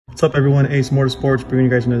What's up everyone, Ace Motorsports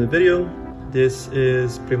bringing you guys another video. This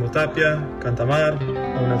is Primo Tapia, Cantamar,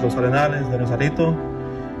 known as Los Arenales de Rosarito.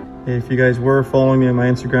 If you guys were following me on my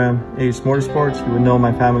Instagram, Ace Motorsports, you would know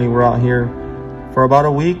my family were out here for about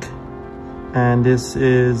a week. And this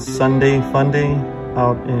is Sunday Funday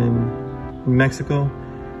out in Mexico.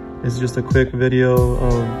 This is just a quick video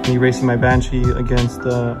of me racing my Banshee against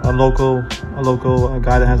a local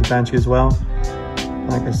guy that has a Banshee as well.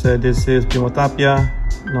 Like I said, this is Primo Tapia,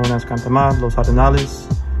 known as Cantamar, Los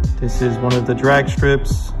Arenales. This is one of the drag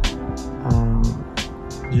strips.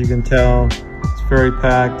 As you can tell, it's very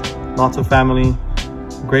packed, lots of family.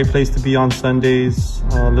 Great place to be on Sundays.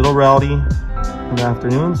 A little rowdy in the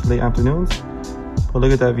afternoons, late afternoons. But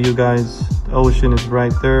look at that view, guys. The ocean is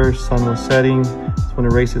right there, sun was setting. It's when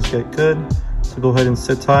the races get good. So go ahead and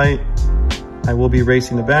sit tight. I will be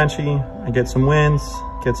racing the Banshee. I get some wins,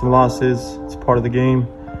 get some losses. It's part of the game.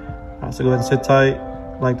 So go ahead and sit tight.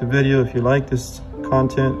 Like the video if you like this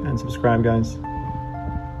content, and subscribe, guys.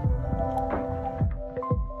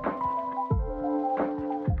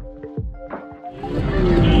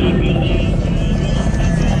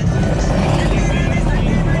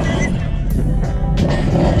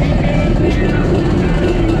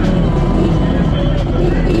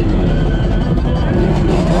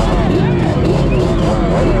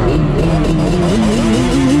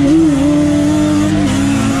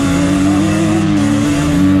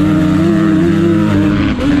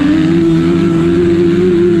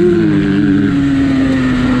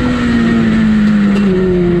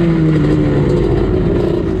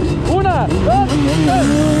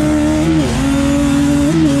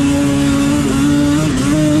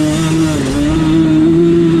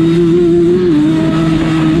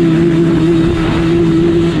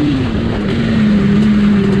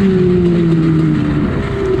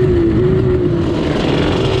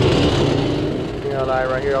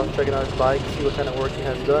 Right here, I was checking out his bike, see what kind of work he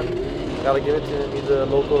has done. Gotta give it to him. He's a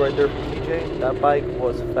local right there from TJ. That bike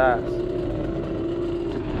was fast.